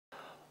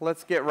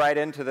let's get right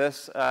into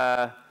this.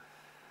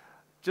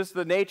 Just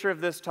the nature of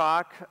this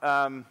talk.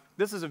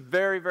 This is a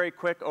very, very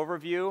quick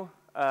overview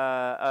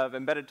of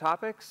embedded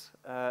topics.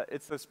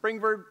 It's a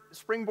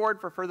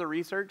springboard for further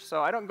research,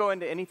 so I don't go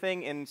into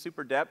anything in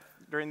super depth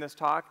during this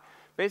talk.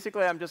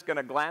 Basically, I'm just going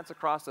to glance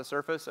across the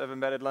surface of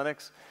embedded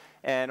Linux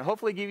and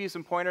hopefully give you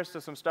some pointers to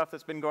some stuff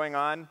that's been going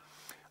on.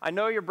 I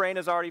know your brain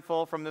is already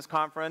full from this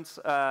conference.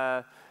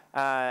 My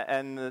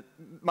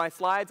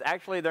slides,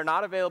 actually, they're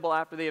not available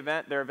after the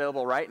event. They're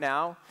available right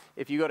now.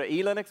 If you go to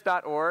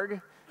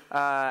elinux.org,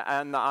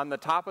 and on the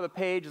top of the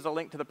page is a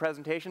link to the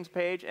presentations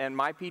page, and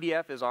my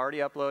PDF is already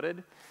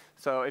uploaded.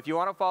 So if you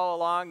want to follow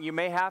along, you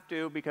may have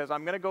to, because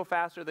I'm going to go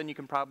faster than you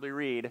can probably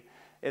read.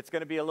 It's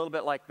going to be a little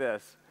bit like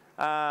this.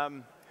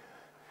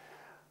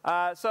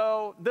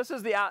 So this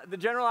is the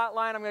general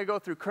outline. I'm going to go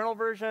through kernel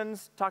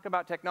versions, talk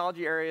about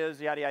technology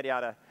areas, yada, yada,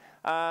 yada.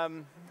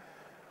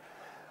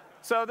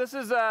 So this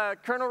is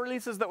kernel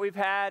releases that we've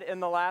had in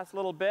the last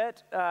little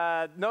bit.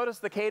 Notice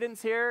the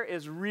cadence here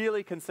is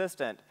really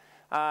consistent.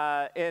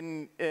 My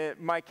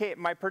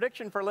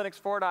prediction for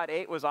Linux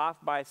 4.8 was off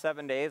by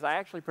 7 days. I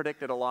actually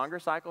predicted a longer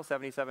cycle,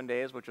 77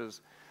 days, which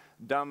was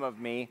dumb of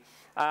me.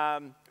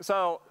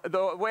 So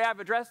the way I've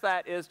addressed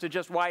that is to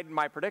just widen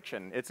my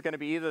prediction. It's going to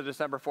be either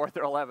December 4th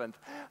or 11th.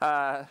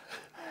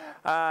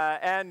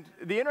 And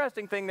the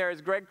interesting thing there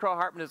is Greg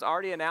Kroll-Hartman has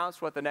already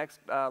announced what the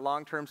next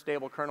long-term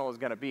stable kernel is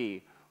going to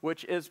be,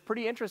 which is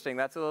pretty interesting.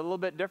 That's a little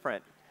bit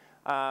different.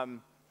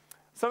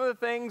 Some of the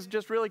things,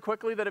 just really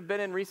quickly, that have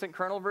been in recent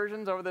kernel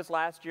versions over this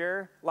last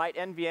year. Light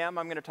NVM,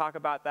 I'm going to talk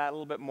about that a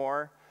little bit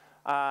more.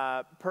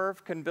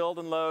 Perf can build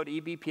and load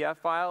eBPF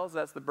files.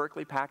 That's the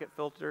Berkeley packet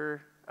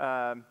filter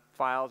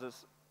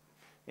files.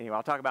 Anyway,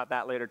 I'll talk about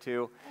that later,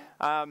 too.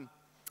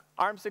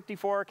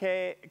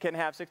 ARM64K can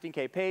have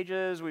 16K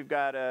pages. We've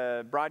got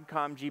a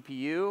Broadcom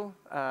GPU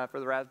for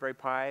the Raspberry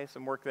Pi,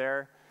 some work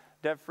there.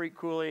 DevFreak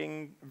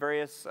cooling,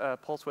 various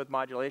pulse width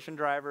modulation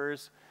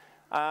drivers.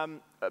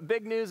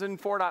 Big news in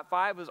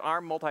 4.5 was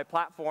ARM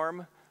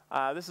multi-platform.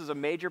 This is a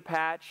major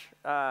patch,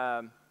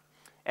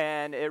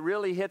 and it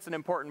really hits an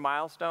important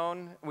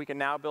milestone. We can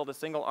now build a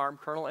single ARM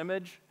kernel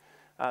image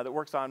that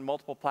works on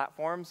multiple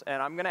platforms.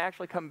 And I'm going to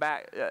actually come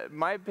back. In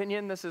my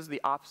opinion, this is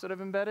the opposite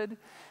of embedded.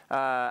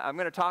 I'm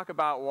going to talk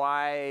about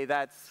why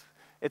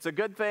it's a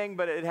good thing,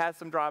 but it has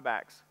some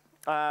drawbacks.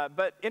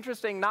 But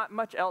interesting, not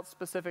much else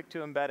specific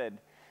to embedded.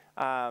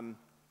 In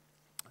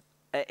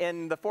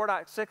the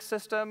 4.6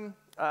 system,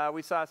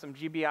 we saw some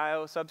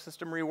GBIO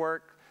subsystem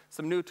rework,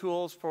 some new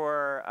tools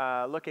for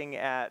looking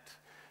at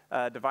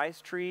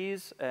device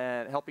trees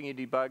and helping you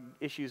debug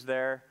issues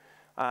there,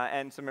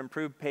 and some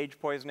improved page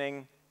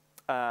poisoning.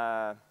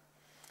 I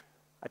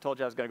told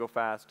you I was going to go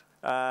fast.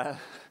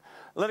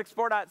 Linux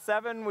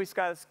 4.7, we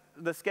got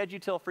the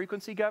schedutil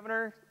frequency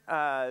governor,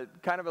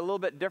 kind of a little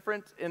bit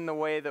different in the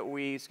way that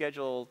we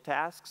schedule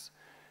tasks.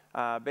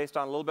 Based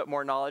on a little bit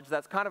more knowledge.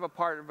 That's kind of a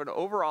part of an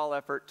overall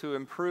effort to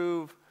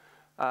improve.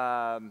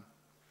 We're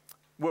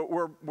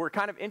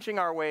kind of inching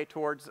our way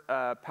towards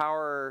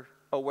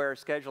power-aware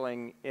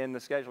scheduling in the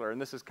scheduler,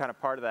 and this is kind of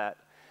part of that.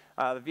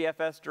 The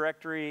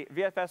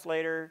VFS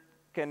later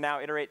can now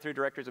iterate through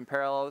directories in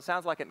parallel. It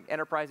sounds like an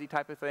enterprise-y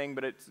type of thing,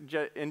 but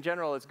in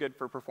general, it's good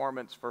for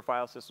performance for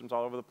file systems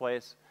all over the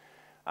place.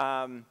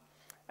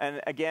 And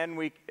again,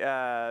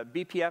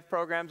 BPF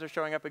programs are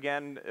showing up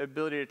again,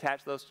 ability to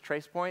attach those to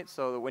trace points,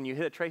 so that when you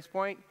hit a trace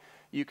point,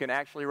 you can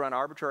actually run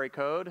arbitrary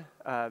code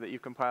that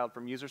you've compiled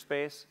from user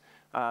space.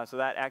 So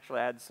that actually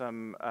adds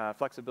some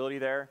flexibility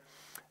there.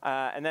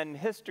 And then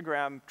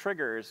histogram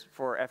triggers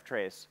for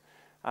ftrace.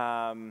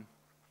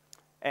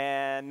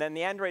 And then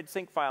the Android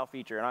sync file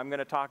feature, and I'm going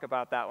to talk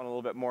about that one a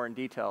little bit more in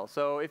detail.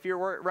 So if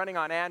you're running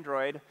on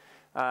Android,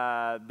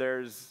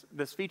 there's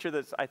this feature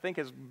that I think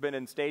has been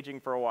in staging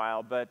for a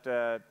while, but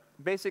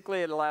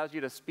basically it allows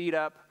you to speed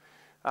up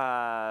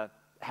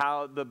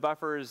how the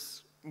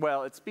buffers,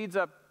 well, it speeds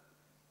up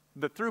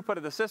the throughput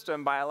of the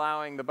system by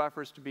allowing the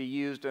buffers to be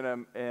used in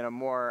a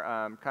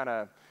more kind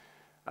of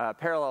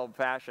parallel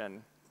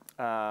fashion.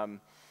 And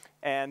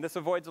this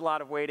avoids a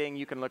lot of waiting.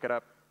 You can look it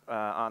up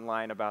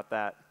online about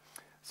that.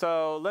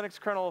 So Linux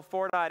kernel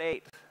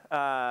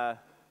 4.8.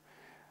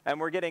 And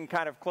we're getting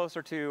kind of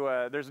closer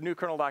to, there's a new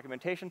kernel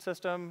documentation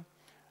system,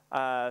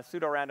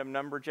 pseudo-random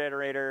number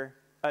generator,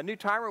 a new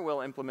timer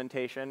wheel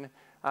implementation.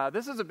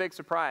 This is a big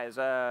surprise.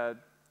 I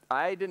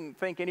didn't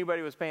think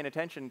anybody was paying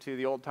attention to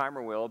the old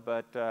timer wheel,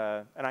 but,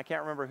 and I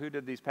can't remember who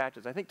did these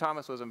patches. I think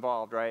Thomas was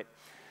involved, right?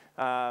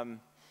 But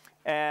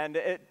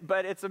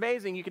it's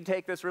amazing. You can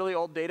take this really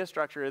old data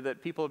structure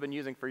that people have been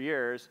using for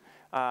years,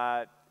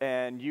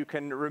 and you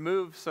can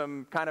remove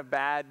some kind of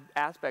bad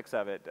aspects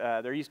of it.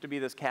 There used to be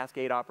this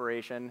cascade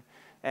operation,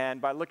 and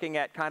by looking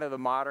at kind of the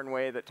modern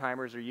way that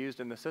timers are used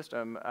in the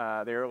system,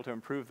 they're able to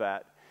improve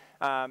that.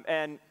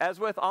 And as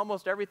with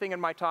almost everything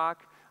in my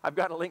talk, I've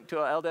got a link to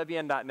a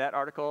LWN.net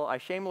article. I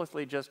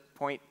shamelessly just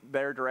point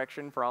their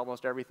direction for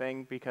almost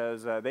everything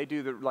because they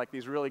do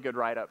these really good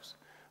write-ups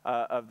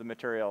of the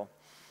material.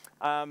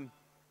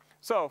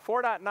 So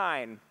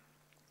 4.9.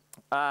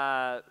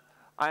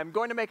 I'm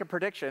going to make a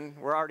prediction.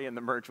 We're already in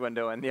the merge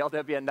window, and the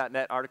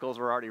LWN.NET articles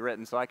were already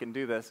written, so I can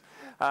do this.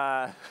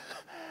 I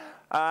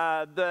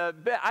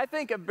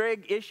think a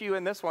big issue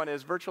in this one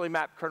is virtually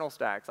mapped kernel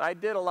stacks. I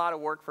did a lot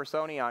of work for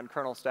Sony on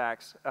kernel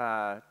stacks,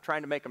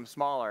 trying to make them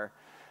smaller.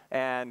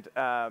 And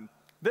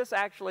this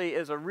actually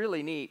is a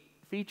really neat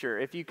feature.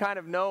 If you kind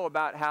of know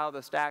about how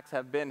the stacks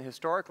have been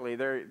historically,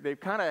 they've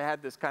kind of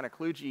had this kind of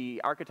kludgy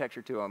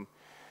architecture to them,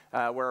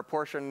 where a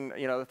portion,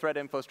 the thread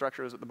info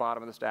structure was at the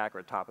bottom of the stack or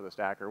at the top of the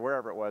stack or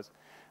wherever it was.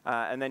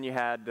 And then you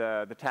had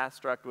the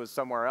task struct was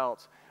somewhere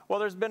else. Well,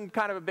 there's been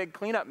kind of a big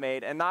cleanup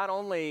made, and not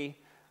only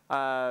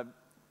does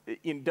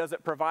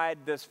it provide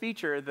this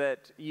feature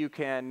that you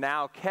can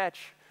now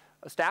catch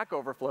stack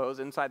overflows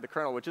inside the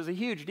kernel, which is a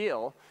huge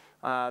deal.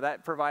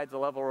 That provides a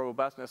level of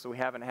robustness that we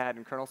haven't had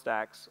in kernel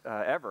stacks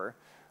ever.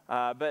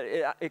 But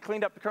it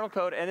cleaned up the kernel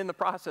code, and in the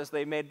process,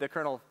 they made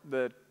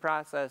the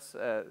process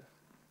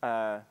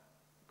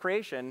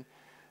creation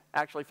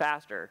actually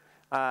faster.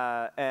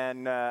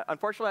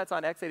 Unfortunately, that's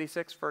on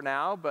x86 for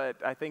now, but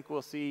I think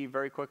we'll see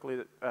very quickly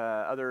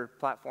other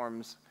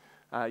platforms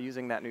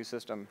using that new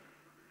system.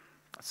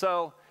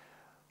 So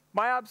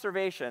my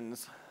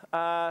observations,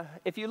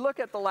 if you look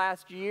at the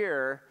last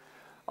year,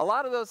 a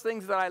lot of those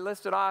things that I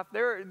listed off,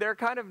 they're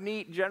kind of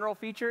neat general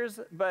features,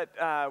 but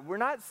we're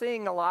not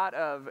seeing a lot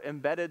of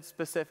embedded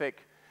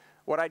specific,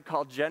 what I'd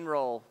call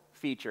general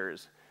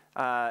features,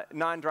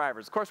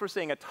 non-drivers. Of course, we're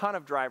seeing a ton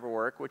of driver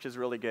work, which is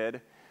really good,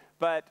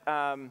 but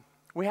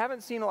we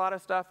haven't seen a lot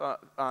of stuff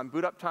on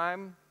boot up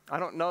time. I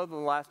don't know the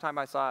last time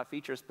I saw a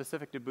feature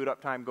specific to boot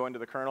up time go into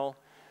the kernel.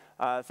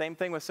 Same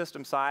thing with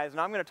system size, and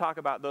I'm going to talk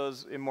about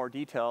those in more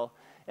detail.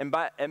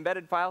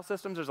 Embedded file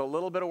systems, there's a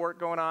little bit of work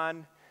going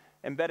on.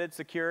 Embedded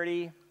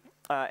security,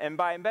 and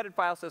by embedded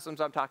file systems,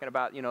 I'm talking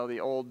about the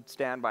old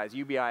standbys,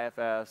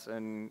 UBIFS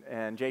and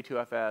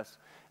J2FS,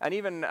 and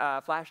even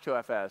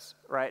Flash2FS,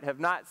 right? Have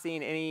not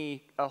seen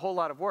a whole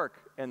lot of work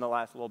in the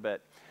last little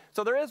bit.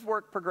 So there is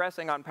work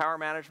progressing on power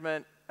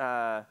management,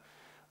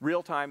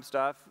 real-time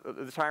stuff,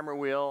 the timer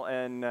wheel,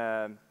 and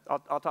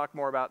I'll talk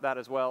more about that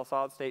as well,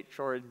 solid-state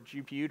storage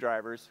GPU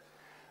drivers.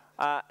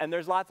 And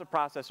there's lots of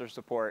processor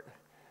support.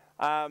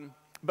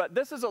 But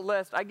this is a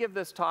list. I give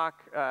this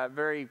talk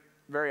very,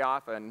 very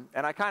often,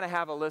 and I kind of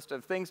have a list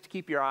of things to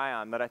keep your eye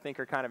on that I think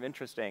are kind of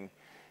interesting.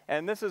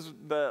 And this is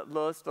the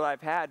list that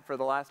I've had for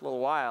the last little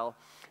while.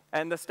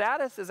 And the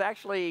status is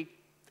actually,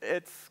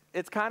 it's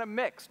kind of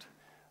mixed.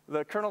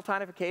 The kernel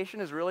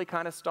tinification is really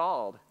kind of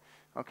stalled.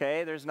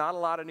 Okay, there's not a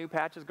lot of new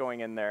patches going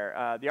in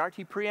there. The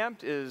RT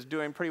preempt is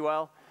doing pretty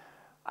well.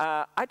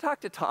 I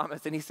talked to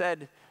Thomas, and he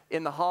said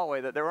in the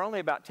hallway that there were only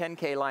about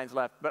 10K lines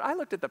left. But I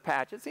looked at the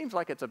patch. It seems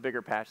like it's a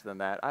bigger patch than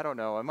that. I don't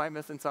know. Am I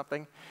missing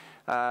something?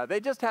 They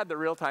just had the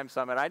real-time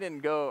summit. I didn't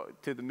go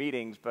to the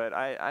meetings, but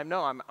I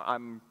know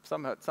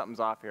something's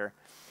off here.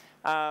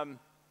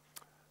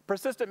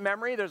 Persistent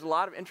memory, there's a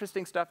lot of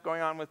interesting stuff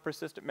going on with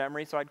persistent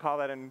memory, so I'd call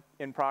that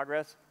in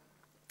progress.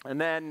 And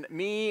then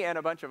me and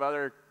a bunch of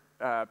other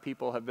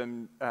people have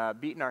been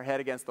beating our head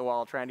against the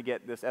wall trying to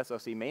get this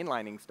SoC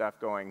mainlining stuff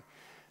going.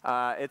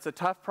 It's a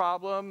tough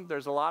problem.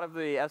 There's a lot of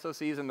the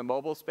SoCs in the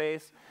mobile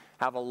space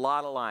have a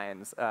lot of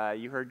lines.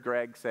 You heard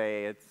Greg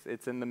say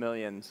it's in the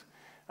millions.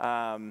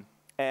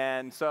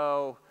 And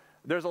so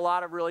there's a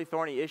lot of really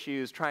thorny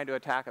issues trying to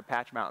attack a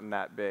patch mountain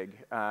that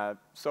big.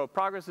 So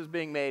progress is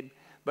being made,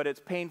 but it's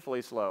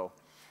painfully slow.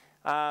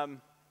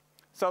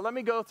 So let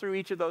me go through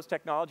each of those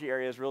technology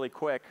areas really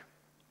quick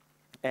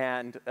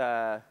and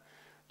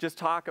just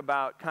talk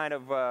about kind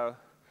of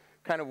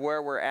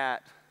where we're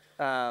at.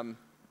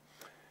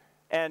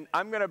 And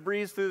I'm going to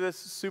breeze through this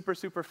super,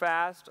 super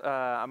fast.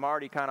 I'm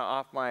already kind of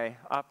off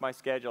my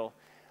schedule.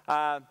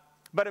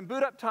 But in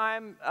boot up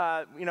time,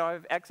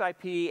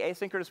 XIP,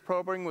 asynchronous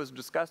probing was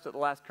discussed at the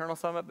last kernel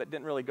summit, but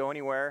didn't really go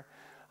anywhere.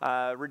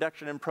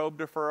 Reduction in probe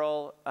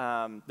deferral.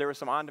 There were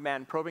some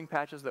on-demand probing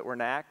patches that were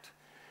nacked.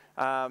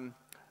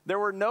 There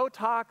were no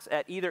talks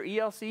at either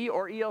ELC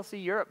or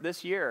ELC Europe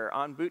this year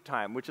on boot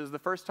time, which is the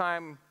first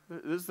time.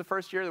 This is the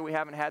first year that we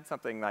haven't had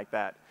something like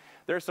that.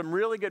 There are some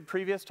really good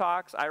previous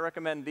talks. I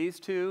recommend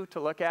these two to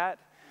look at.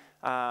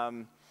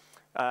 I'll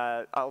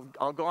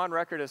go on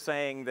record as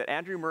saying that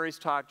Andrew Murray's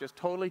talk just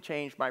totally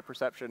changed my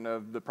perception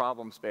of the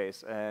problem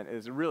space, and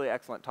is a really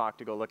excellent talk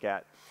to go look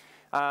at.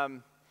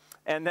 And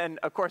then,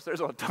 of course, there's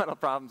a ton of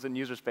problems in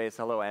user space.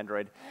 Hello,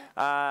 Android.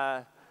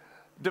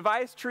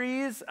 Device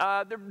trees.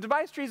 The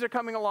device trees are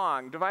coming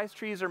along. Device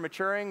trees are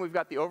maturing. We've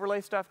got the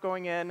overlay stuff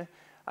going in.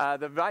 The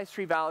device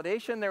tree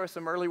validation, there was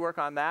some early work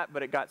on that,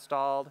 but it got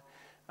stalled.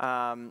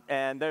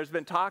 And there's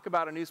been talk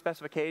about a new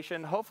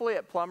specification. Hopefully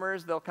at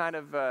Plumbers, they'll kind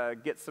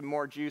of get some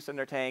more juice in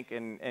their tank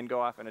and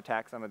go off and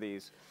attack some of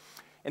these.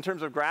 In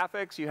terms of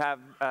graphics, you have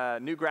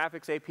new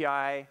graphics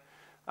API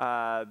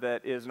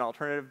that is an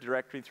alternative to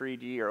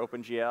Directory3D or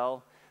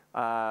OpenGL.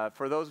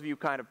 For those of you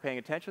kind of paying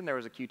attention, there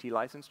was a Qt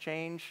license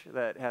change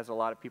that has a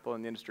lot of people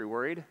in the industry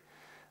worried.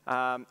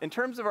 In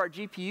terms of our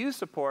GPU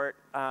support,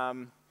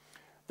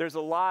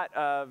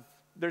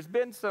 there's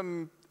been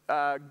some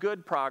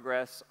good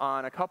progress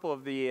on a couple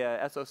of the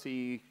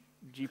SoC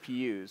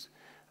GPUs.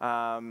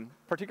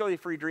 Particularly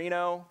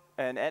Freedreno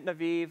and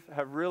Etnaviv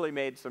have really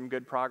made some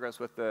good progress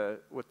with the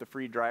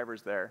free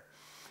drivers there.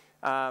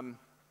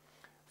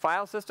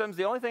 File systems,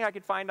 the only thing I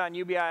could find on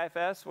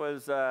UBIFS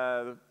was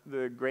the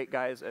great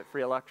guys at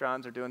Free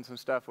Electrons are doing some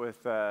stuff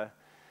with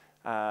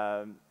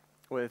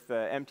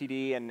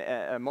MTD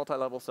and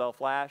multi-level cell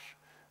flash.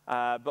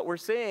 But we're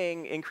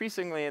seeing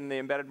increasingly in the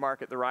embedded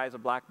market the rise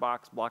of black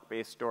box,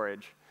 block-based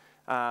storage.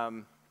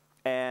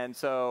 And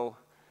so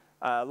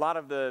a lot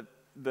of the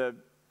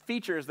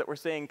features that we're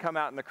seeing come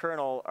out in the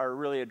kernel are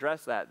really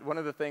address that. One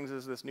of the things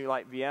is this new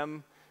Light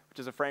VM, which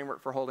is a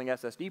framework for holding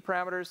SSD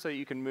parameters, so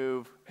you can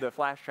move the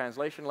flash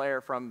translation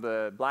layer from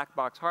the black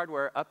box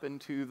hardware up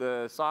into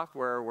the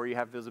software where you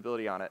have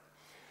visibility on it.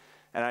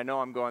 And I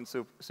know I'm going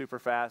super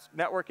fast.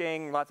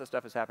 Networking, lots of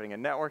stuff is happening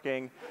in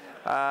networking.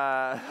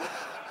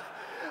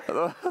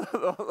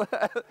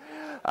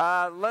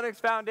 Linux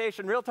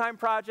Foundation real-time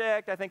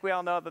project, I think we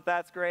all know that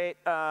that's great.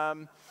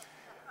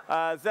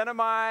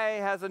 Zenomai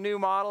has a new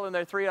model in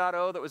their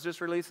 3.0 that was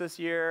just released this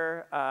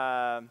year.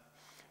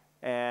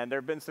 And there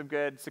have been some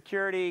good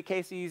security.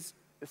 Casey's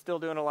still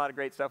doing a lot of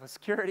great stuff with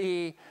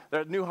security.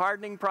 There's a new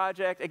hardening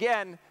project.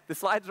 Again, the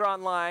slides are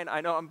online.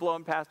 I know I'm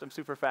blowing past them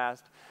super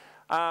fast.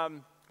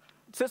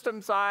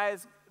 System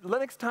size,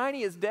 Linux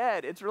Tiny is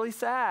dead. It's really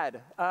sad.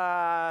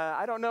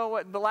 I don't know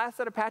what, the last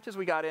set of patches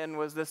we got in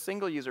was the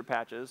single user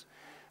patches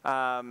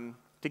to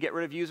get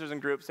rid of users and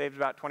groups, saved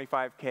about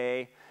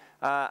 25K.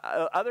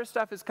 Other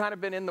stuff has kind of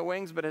been in the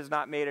wings but has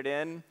not made it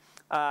in.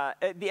 The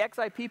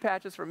XIP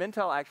patches from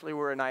Intel actually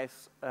were a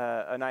nice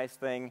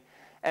thing.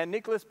 And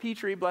Nicholas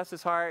Petrie, bless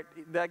his heart,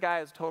 that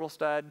guy is a total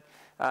stud,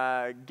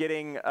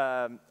 getting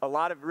a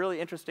lot of really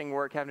interesting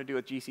work having to do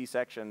with GC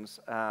sections.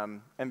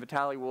 And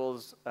Vitaly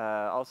Wool's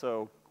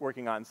also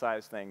working on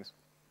size things.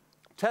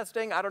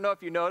 Testing, I don't know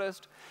if you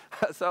noticed.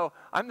 So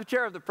I'm the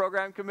chair of the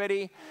program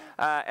committee,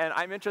 and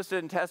I'm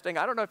interested in testing.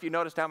 I don't know if you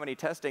noticed how many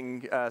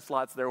testing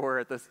slots there were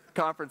at this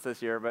conference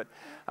this year, but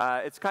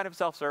it's kind of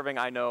self-serving,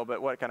 I know,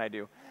 but what can I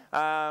do?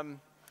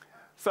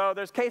 So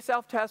there's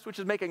K-self-test, which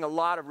is making a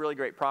lot of really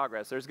great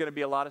progress. There's going to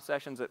be a lot of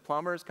sessions at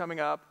Plumbers coming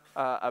up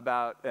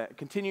about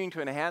continuing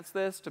to enhance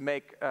this to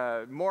make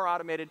more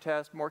automated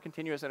tests, more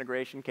continuous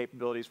integration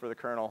capabilities for the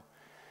kernel.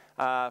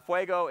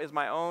 Fuego is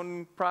my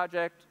own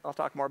project. I'll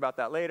talk more about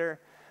that later.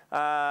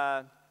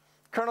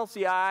 Kernel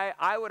CI,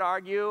 I would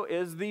argue,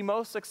 is the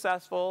most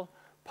successful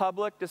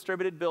public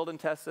distributed build and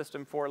test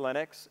system for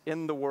Linux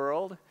in the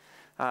world,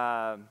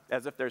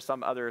 as if there's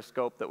some other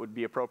scope that would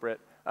be appropriate.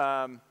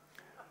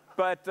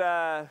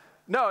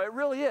 No, it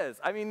really is.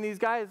 I mean, these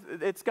guys,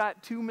 it's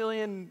got 2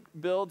 million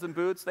builds and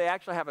boots. They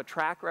actually have a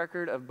track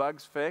record of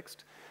bugs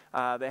fixed.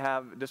 They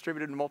have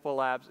distributed in multiple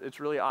labs. It's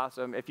really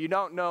awesome. If you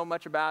don't know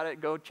much about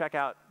it, go check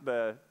out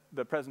the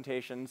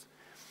presentations.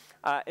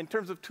 In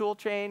terms of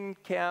toolchain,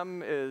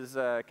 Chem is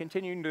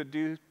continuing to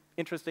do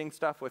interesting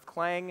stuff with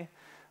Clang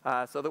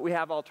so that we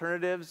have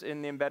alternatives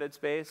in the embedded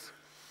space.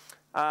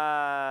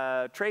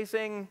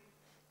 Tracing,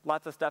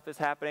 lots of stuff is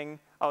happening.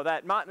 Oh,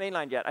 that not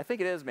mainlined yet. I think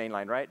it is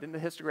mainlined, right? Didn't the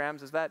histograms,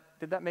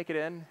 did that make it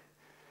in?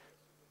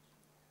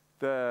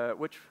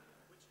 Which?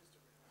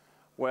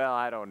 Well,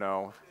 I don't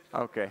know.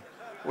 Okay.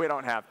 We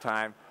don't have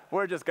time.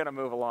 We're just going to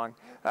move along.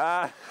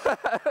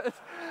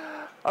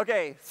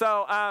 Okay,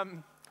 so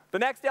the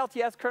next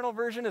LTS kernel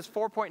version is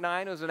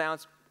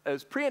 4.9. It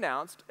was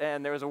pre-announced,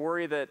 and there was a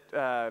worry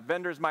that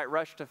vendors might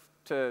rush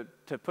to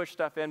push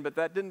stuff in, but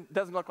that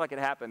doesn't look like it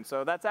happened.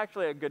 So that's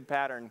actually a good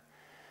pattern.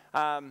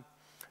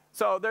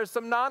 So there's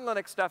some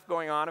non-Linux stuff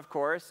going on, of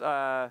course.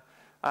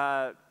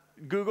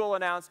 Google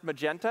announced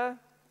Magenta.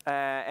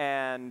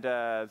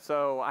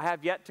 So I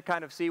have yet to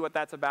kind of see what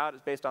that's about.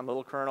 It's based on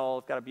little kernel.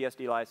 It's got a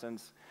BSD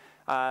license.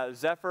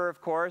 Zephyr,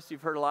 of course.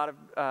 You've heard a lot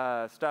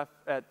of stuff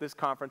at this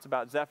conference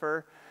about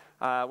Zephyr.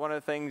 One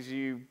of the things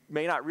you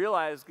may not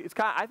realize,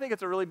 I think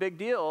it's a really big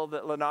deal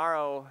that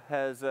Linaro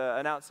has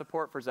announced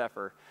support for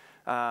Zephyr.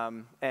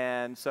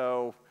 And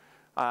so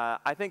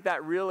I think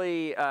that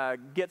really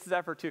gets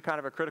Zephyr to kind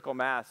of a critical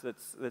mass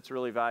that's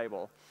really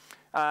valuable.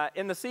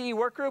 In the CE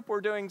workgroup,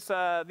 we're doing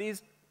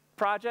these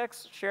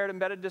projects, shared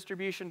embedded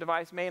distribution,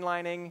 device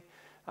mainlining,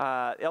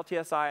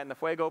 LTSI, and the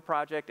Fuego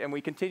project, and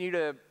we continue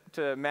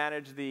to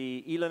manage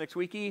the eLinux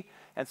wiki,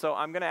 and so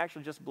I'm going to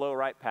actually just blow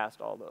right past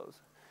all those.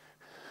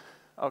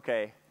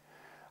 Okay.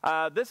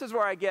 This is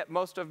where I get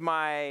most of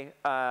my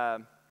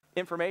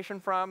information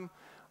from.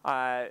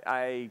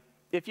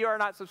 If you are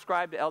not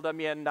subscribed to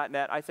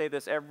lwn.net, I say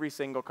this every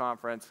single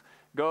conference,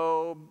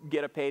 go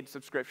get a paid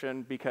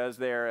subscription because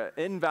they're an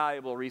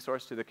invaluable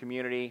resource to the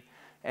community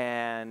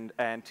and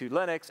to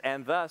Linux,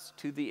 and thus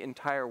to the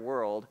entire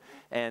world.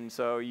 And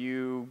so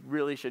you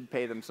really should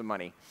pay them some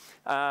money.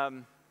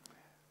 And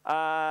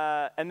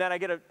then I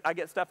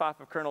get stuff off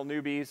of Kernel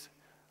Newbies.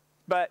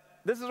 But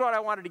this is what I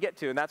wanted to get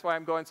to, and that's why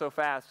I'm going so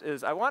fast,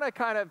 is I want to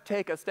kind of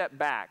take a step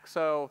back.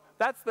 So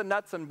that's the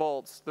nuts and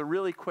bolts, the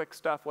really quick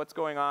stuff, what's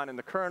going on in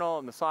the kernel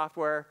and the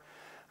software.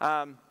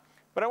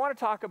 But I want to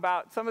talk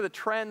about some of the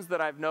trends that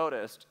I've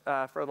noticed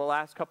for the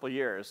last couple of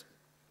years.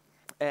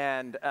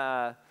 And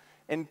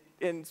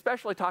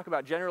especially talk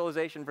about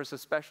generalization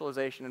versus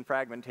specialization and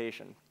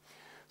fragmentation.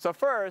 So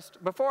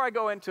first, before I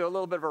go into a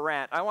little bit of a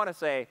rant, I want to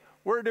say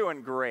we're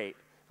doing great,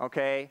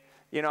 okay?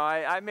 You know,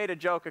 I made a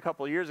joke a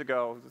couple of years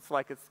ago. It's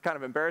like it's kind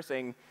of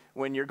embarrassing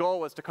when your goal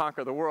was to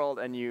conquer the world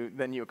and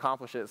then you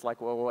accomplish it. It's like,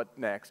 well, what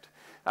next?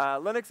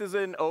 Linux is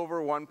in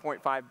over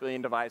 1.5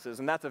 billion devices,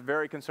 and that's a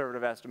very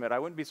conservative estimate. I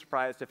wouldn't be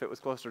surprised if it was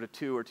closer to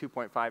 2 or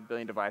 2.5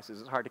 billion devices.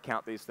 It's hard to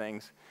count these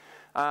things.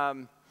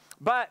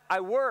 But I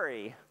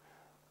worry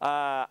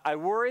that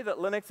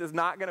Linux is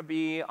not going to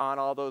be on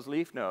all those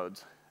leaf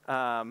nodes.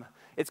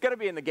 It's going to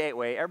be in the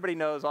gateway. Everybody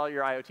knows all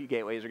your IoT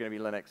gateways are going to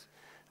be Linux.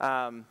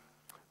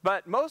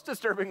 But most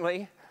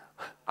disturbingly,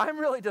 I'm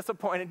really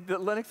disappointed that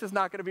Linux is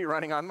not going to be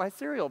running on my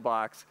cereal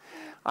box.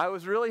 I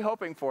was really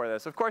hoping for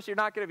this. Of course, you're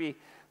not going to be,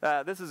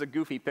 this is a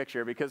goofy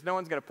picture because no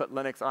one's going to put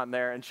Linux on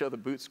there and show the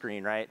boot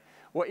screen, right?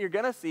 What you're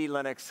going to see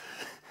Linux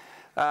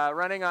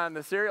running on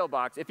the cereal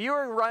box. If you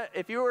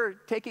were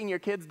taking your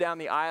kids down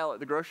the aisle at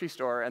the grocery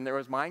store and there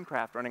was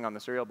Minecraft running on the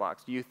cereal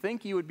box, do you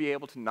think you would be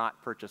able to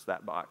not purchase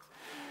that box?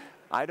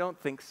 I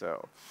don't think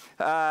so.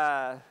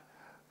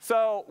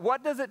 So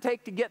what does it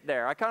take to get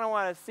there? I kind of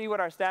want to see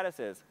what our status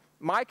is.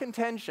 My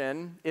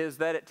contention is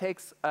that it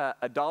takes a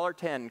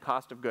 $1.10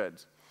 cost of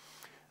goods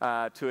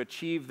to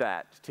achieve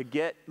that, to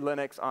get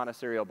Linux on a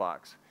cereal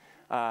box.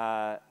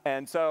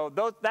 And so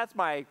that's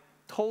my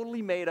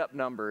totally made up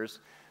numbers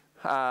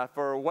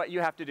for what you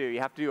have to do.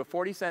 You have to do a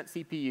 40-cent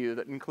CPU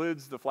that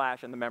includes the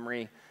flash and the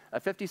memory, a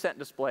 50-cent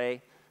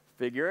display.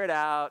 Figure it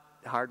out,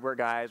 hardware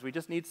guys. We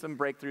just need some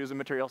breakthroughs in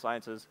material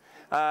sciences.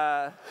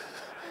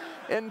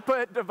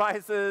 Input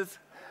devices,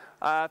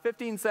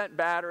 15-cent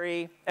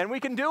battery, and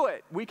we can do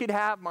it. We could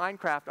have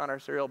Minecraft on our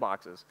cereal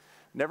boxes.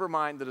 Never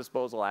mind the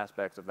disposal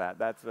aspects of that.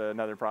 That's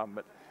another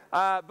problem.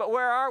 But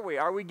where are we?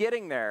 Are we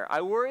getting there?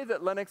 I worry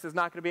that Linux is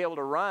not going to be able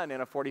to run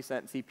in a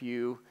 40-cent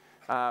CPU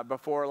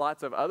before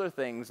lots of other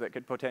things that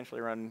could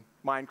potentially run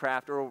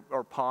Minecraft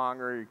or Pong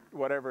or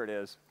whatever it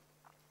is.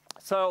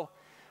 So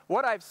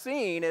what I've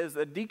seen is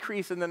a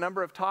decrease in the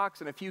number of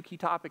talks in a few key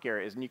topic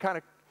areas. And you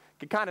can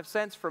kind of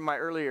sense from my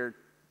earlier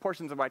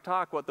portions of my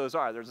talk what those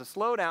are. There's a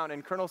slowdown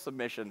in kernel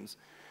submissions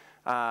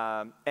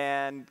and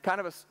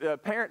kind of a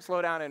apparent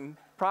slowdown in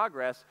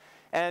progress.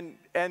 And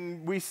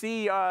we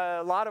see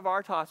a lot of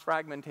RTOS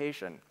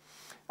fragmentation.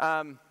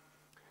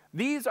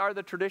 These are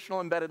the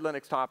traditional embedded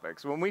Linux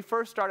topics. When we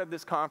first started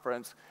this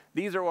conference,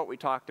 these are what we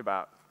talked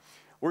about.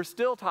 We're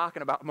still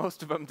talking about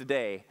most of them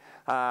today.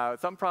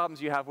 Some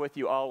problems you have with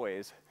you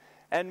always.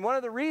 And one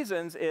of the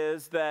reasons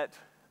is that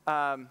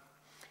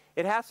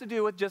it has to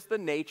do with just the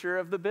nature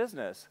of the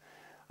business.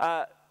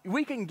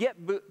 We can get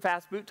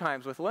fast boot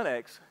times with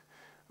Linux,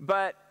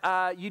 but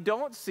you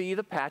don't see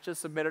the patches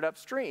submitted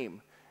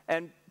upstream.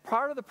 And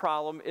part of the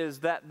problem is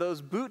that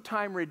those boot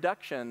time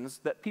reductions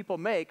that people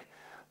make,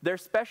 they're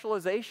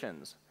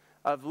specializations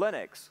of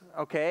Linux,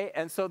 okay?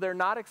 And so they're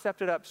not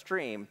accepted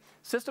upstream.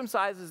 System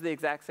size is the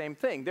exact same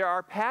thing. There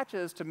are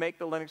patches to make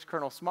the Linux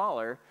kernel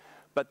smaller,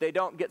 but they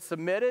don't get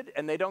submitted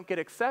and they don't get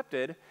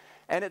accepted.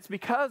 And it's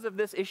because of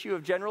this issue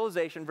of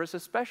generalization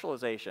versus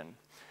specialization.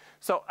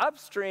 So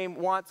upstream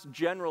wants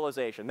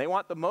generalization. They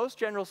want the most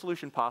general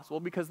solution possible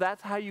because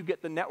that's how you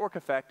get the network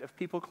effect of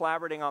people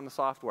collaborating on the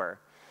software,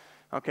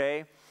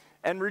 okay?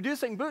 And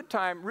reducing boot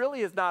time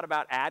really is not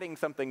about adding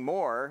something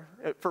more.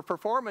 For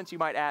performance, you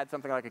might add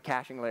something like a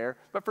caching layer.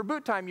 But for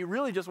boot time, you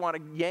really just want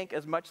to yank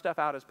as much stuff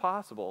out as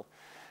possible.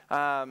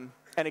 And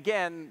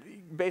again,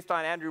 based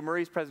on Andrew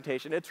Murray's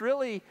presentation, it's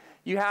really,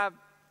 you have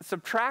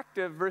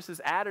subtractive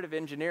versus additive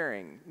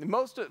engineering.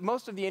 Most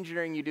of the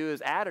engineering you do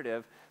is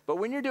additive. But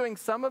when you're doing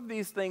some of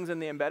these things in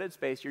the embedded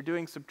space, you're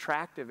doing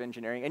subtractive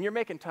engineering. And you're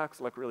making Tux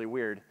look really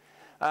weird.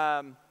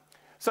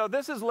 So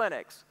this is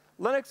Linux.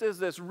 Linux is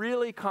this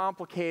really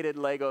complicated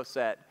Lego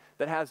set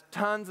that has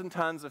tons and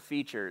tons of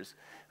features,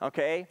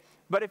 okay?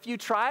 But if you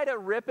try to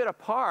rip it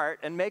apart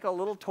and make a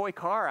little toy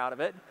car out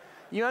of it,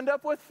 you end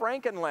up with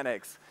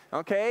Franken-Linux,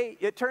 okay?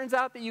 It turns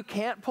out that you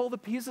can't pull the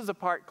pieces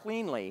apart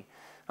cleanly,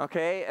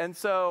 okay? And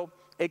so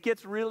it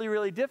gets really,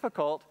 really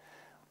difficult.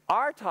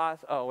 RTOS,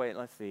 oh, wait,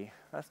 let's see.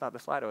 That's not the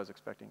slide I was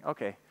expecting.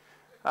 Okay.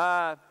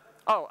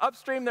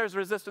 Upstream, there's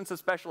resistance to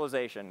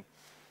specialization.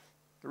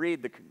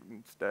 Read the,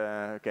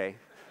 okay.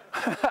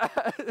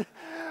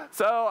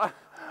 So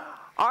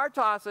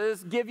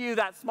RTOSs give you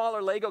that smaller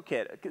Lego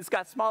kit. It's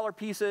got smaller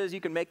pieces. You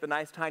can make the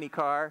nice tiny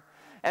car.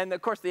 And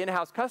of course, the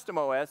in-house custom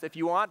OS, if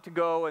you want to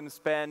go and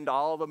spend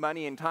all the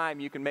money and time,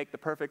 you can make the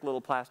perfect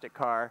little plastic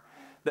car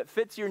that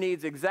fits your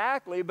needs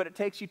exactly, but it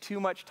takes you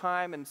too much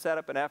time and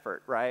setup and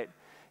effort, right?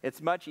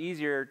 It's much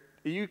easier.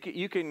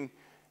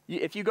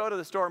 If you go to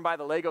the store and buy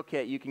the Lego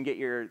kit, you can get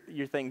your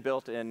thing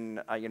built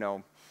in,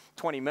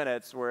 20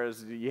 minutes,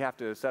 whereas you have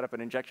to set up an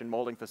injection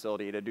molding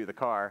facility to do the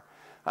car.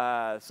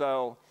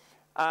 So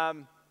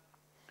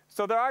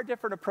there are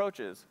different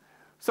approaches.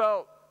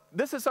 So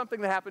this is something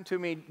that happened to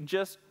me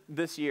just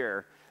this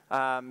year.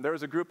 There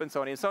was a group in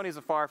Sony, and Sony's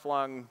a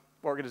far-flung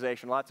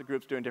organization, lots of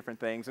groups doing different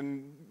things,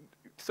 and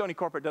Sony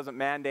Corporate doesn't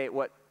mandate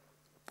what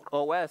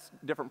OS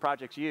different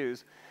projects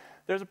use.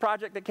 there's a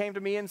project that came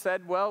to me and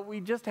said, well,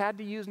 we just had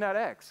to use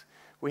NetX.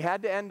 We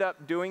had to end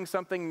up doing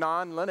something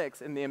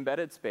non-Linux in the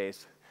embedded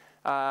space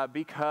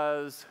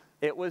because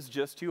it was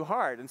just too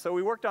hard. And so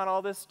we worked on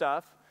all this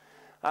stuff.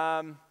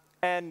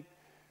 And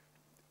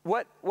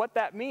what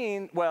that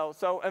means, well,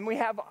 and we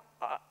have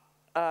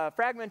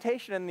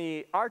fragmentation in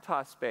the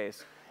RTOS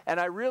space. And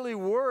I really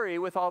worry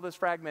with all this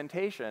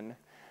fragmentation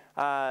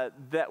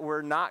that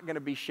we're not going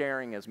to be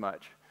sharing as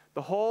much.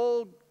 The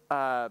whole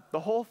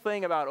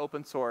thing about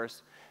open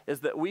source is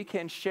that we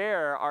can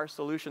share our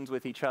solutions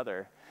with each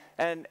other.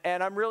 And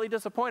I'm really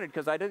disappointed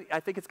because I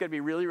think it's going to be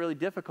really, really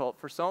difficult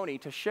for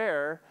Sony to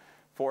share,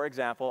 for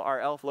example, our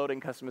ELF loading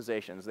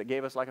customizations that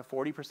gave us like a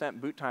 40%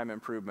 boot time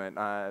improvement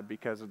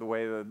because of the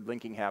way the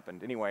linking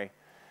happened. Anyway,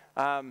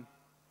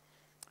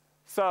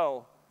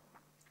 so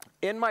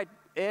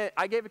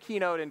I gave a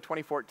keynote in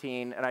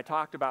 2014, and I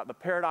talked about the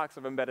paradox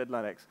of embedded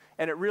Linux.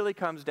 And it really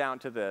comes down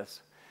to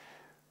this.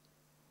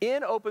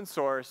 In open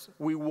source,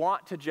 we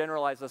want to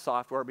generalize the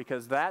software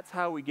because that's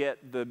how we get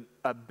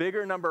a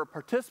bigger number of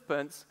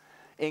participants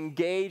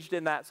engaged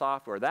in that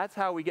software. That's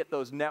how we get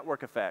those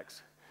network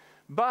effects.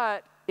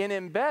 But in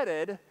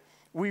embedded,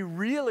 we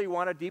really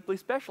want to deeply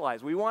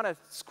specialize. We want to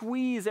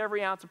squeeze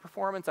every ounce of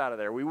performance out of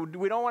there. We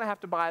don't want to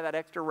have to buy that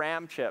extra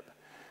RAM chip.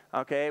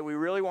 Okay? We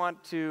really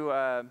want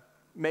to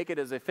make it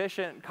as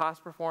efficient,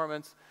 cost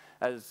performance,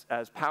 as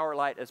power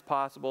light as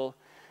possible.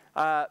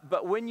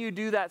 But when you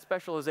do that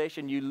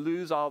specialization, you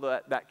lose all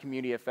that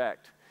community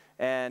effect.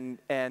 And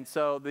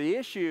so the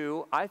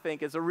issue, I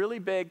think, is a really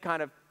big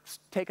kind of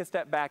take a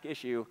step back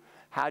issue.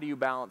 How do you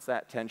balance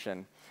that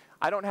tension?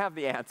 I don't have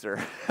the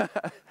answer.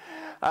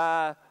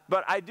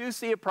 But I do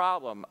see a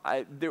problem.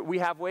 We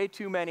have way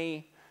too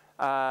many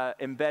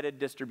embedded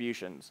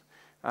distributions.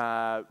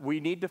 We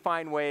need to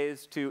find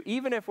ways to,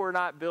 even if we're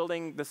not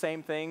building the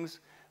same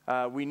things,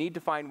 we need to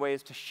find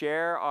ways to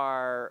share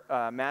our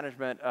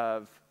management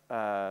of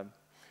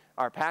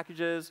our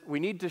packages. We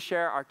need to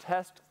share our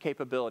test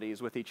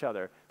capabilities with each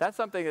other. That's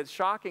something that's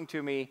shocking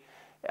to me.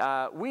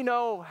 We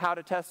know how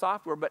to test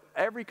software, but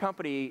every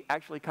company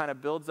actually kind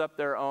of builds up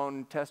their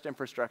own test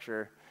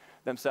infrastructure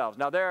themselves.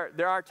 Now,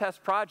 there are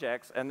test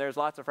projects, and there's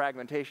lots of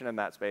fragmentation in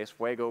that space,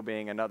 Fuego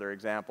being another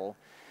example.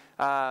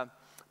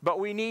 But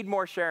we need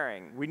more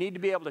sharing. We need to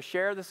be able to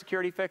share the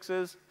security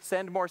fixes,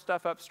 send more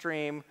stuff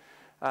upstream,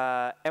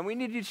 and we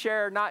need to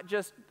share not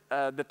just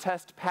the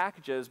test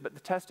packages, but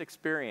the test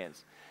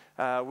experience.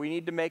 We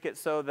need to make it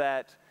so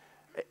that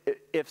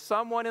if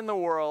someone in the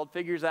world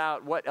figures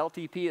out what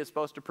LTP is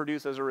supposed to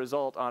produce as a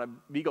result on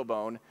a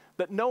BeagleBone,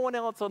 that no one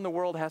else in the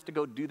world has to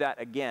go do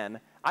that again.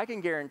 I can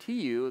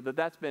guarantee you that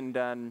that's been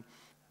done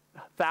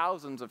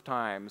thousands of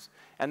times,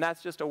 and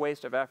that's just a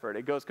waste of effort.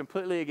 It goes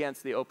completely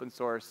against the open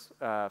source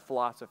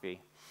philosophy.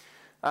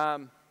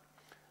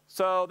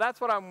 So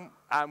that's what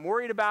I'm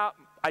worried about.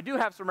 I do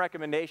have some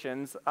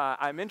recommendations.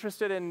 I'm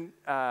interested in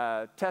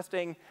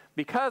testing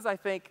because I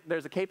think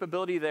there's a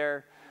capability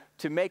there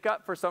to make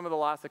up for some of the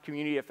loss of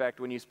community effect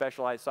when you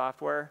specialize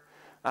software.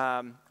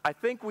 I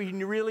think we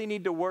really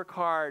need to work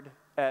hard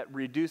at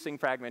reducing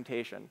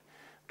fragmentation.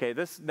 Okay,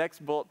 this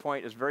next bullet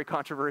point is very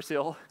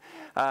controversial.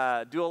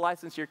 Dual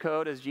license your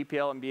code as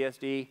GPL and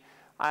BSD.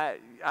 I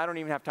don't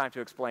even have time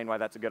to explain why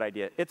that's a good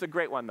idea. It's a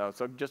great one, though,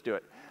 so just do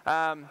it.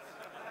 And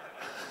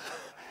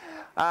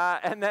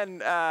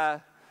then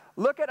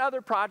look at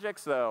other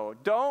projects, though.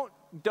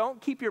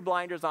 Don't keep your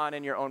blinders on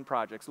in your own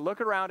projects.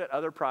 Look around at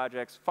other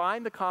projects.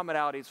 Find the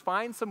commonalities.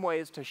 Find some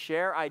ways to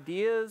share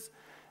ideas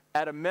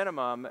at a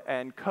minimum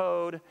and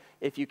code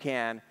if you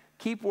can.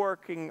 Keep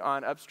working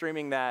on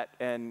upstreaming that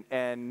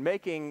and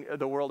making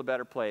the world a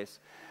better place.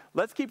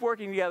 Let's keep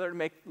working together to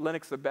make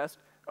Linux the best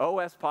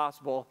OS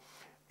possible.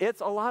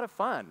 It's a lot of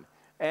fun,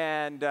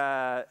 and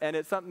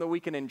it's something that we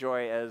can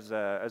enjoy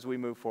as we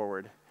move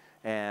forward.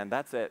 And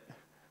that's it.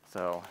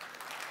 So.